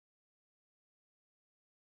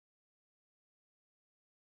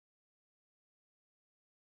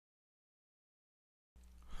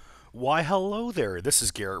Why, hello there. This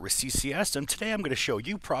is Garrett with CCS, and today I'm going to show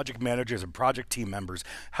you project managers and project team members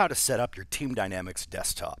how to set up your TeamDynamix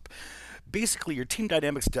Desktop. Basically, your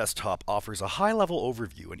TeamDynamix Desktop offers a high-level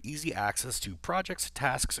overview and easy access to projects,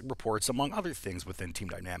 tasks, and reports, among other things within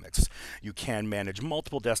TeamDynamix. You can manage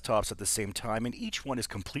multiple desktops at the same time, and each one is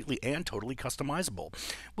completely and totally customizable,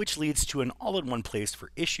 which leads to an all-in-one place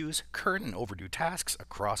for issues, current and overdue tasks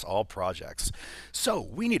across all projects. So,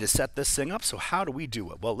 we need to set this thing up, so how do we do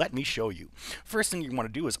it? Well, let me show you. First thing you want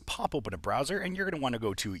to do is pop open a browser, and you're going to want to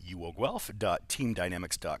go to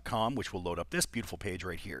uoguelph.teamdynamix.com, which will load up this beautiful page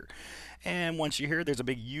right here. And once you're here, there's a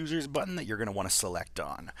big users button that you're going to want to select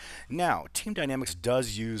on. Now, TeamDynamix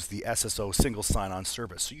does use the SSO single sign-on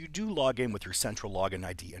service, so you do log in with your central login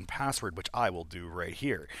ID and password, which I will do right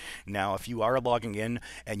here. Now, if you are logging in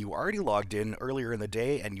and you already logged in earlier in the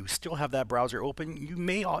day and you still have that browser open, you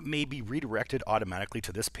may be redirected automatically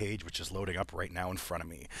to this page, which is loading up right now in front of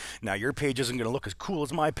me. Now, your page isn't going to look as cool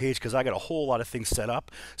as my page because I got a whole lot of things set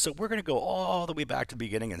up, so we're going to go all the way back to the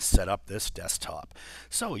beginning and set up this desktop.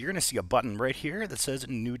 So you're going to see a button right here that says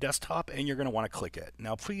New Desktop, and you're going to want to click it.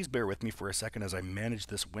 Now, please bear with me for a second as I manage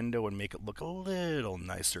this window and make it look a little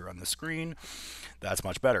nicer on the screen. That's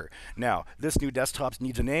much better. Now, this new desktop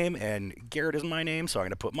needs a name, and Garrett is my name, so I'm going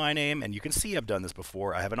to put my name, and you can see I've done this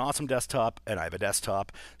before. I have an awesome desktop, and I have a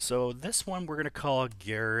desktop. So this one we're going to call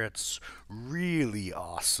Garrett's Really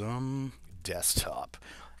Awesome Desktop.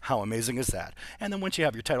 How amazing is that? And then once you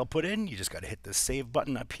have your title put in, you just got to hit the save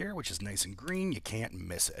button up here, which is nice and green. You can't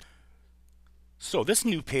miss it. So this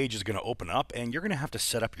new page is going to open up, and you're going to have to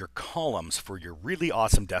set up your columns for your really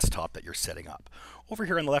awesome desktop that you're setting up. Over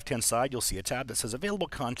here on the left-hand side, you'll see a tab that says Available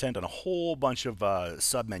Content and a whole bunch of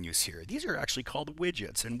submenus here. These are actually called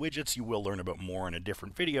widgets, and widgets you will learn about more in a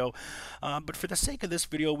different video. But for the sake of this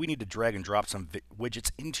video, we need to drag and drop some widgets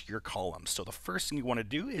into your columns. So the first thing you want to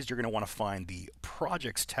do is you're going to want to find the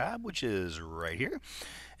Projects tab, which is right here.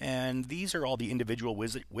 And these are all the individual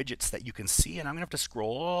widgets that you can see, and I'm going to have to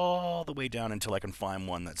scroll all the way down until I can find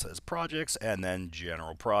one that says Projects and then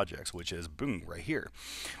General Projects, which is boom, right here.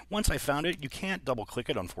 Once I found it, you can't double click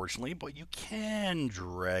it, unfortunately, but you can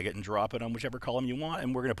drag it and drop it on whichever column you want,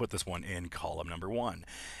 and we're going to put this one in column number 1.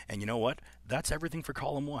 And you know what? That's everything for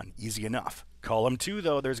column 1. Easy enough. Column 2,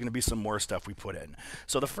 though, there's going to be some more stuff we put in.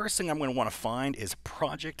 So the first thing I'm going to want to find is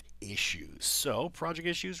Project Issues. So Project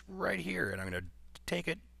Issues right here, and I'm going to take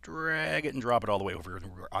it, drag it, and drop it all the way over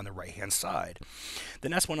on the right-hand side. The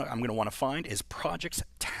next one I'm going to want to find is Projects,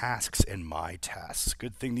 Tasks, and My Tasks.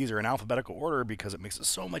 Good thing these are in alphabetical order because it makes it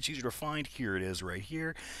so much easier to find. Here it is right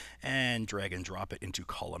here, and drag and drop it into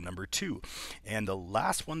column number 2. And the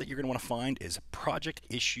last one that you're going to want to find is Project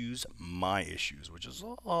Issues, My Issues, which is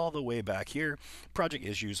all the way back here. Project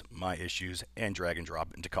Issues, My Issues, and drag and drop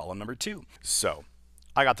it into column number 2. So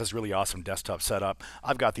I got this really awesome desktop set up.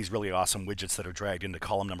 I've got these really awesome widgets that are dragged into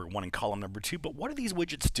column number 1 and column number 2, but what do these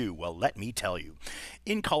widgets do? Well, let me tell you.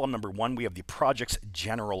 In column number 1, we have the Projects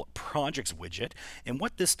General Projects widget, and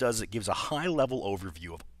what this does, it gives a high-level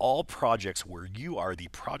overview of all projects where you are the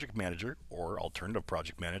project manager or alternative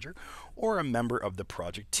project manager or a member of the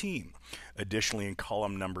project team. Additionally, in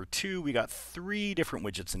column number 2, we got 3 different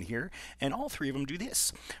widgets in here, and all 3 of them do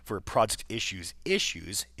this. For Project Issues,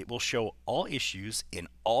 it will show all issues in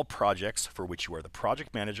all projects for which you are the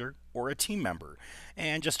project manager or a team member.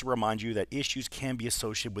 And just to remind you that issues can be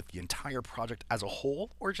associated with the entire project as a whole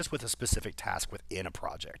or just with a specific task within a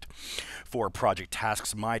project. For Project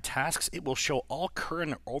Tasks, My Tasks, it will show all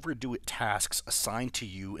current or overdue tasks assigned to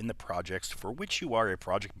you in the projects for which you are a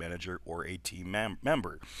project manager or a team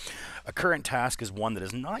member. A current task is one that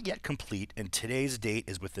is not yet complete and today's date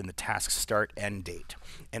is within the task's start end date.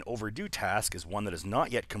 An overdue task is one that is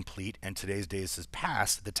not yet complete and today's date is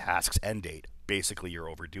past the task's end date. Basically, you're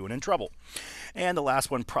overdue and in trouble. And the last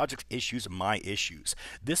one, Project Issues, My Issues.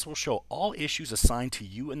 This will show all issues assigned to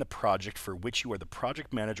you in the project for which you are the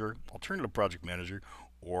project manager, alternative project manager,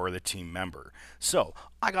 or the team member. So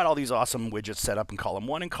I got all these awesome widgets set up in column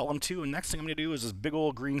 1 and column 2, and next thing I'm going to do is this big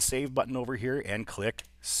old green save button over here and click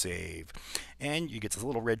save. And you get this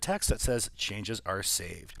little red text that says changes are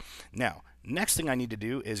saved. Now, next thing I need to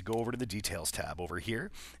do is go over to the details tab over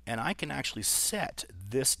here, and I can actually set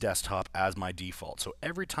this desktop as my default. So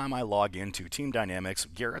every time I log into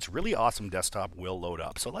TeamDynamix, Garrett's Really Awesome Desktop will load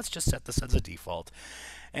up. So let's just set this as a default,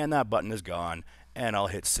 and that button is gone, and I'll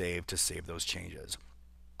hit save to save those changes.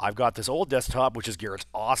 I've got this old desktop, which is Garrett's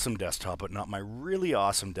awesome desktop, but not my really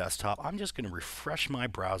awesome desktop. I'm just going to refresh my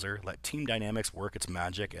browser, let TeamDynamix work its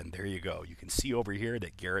magic, and there you go. You can see over here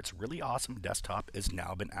that Garrett's Really Awesome Desktop has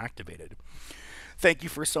now been activated. Thank you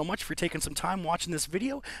for so much for taking some time watching this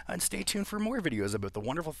video, and stay tuned for more videos about the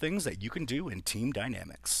wonderful things that you can do in Team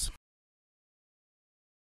Dynamics.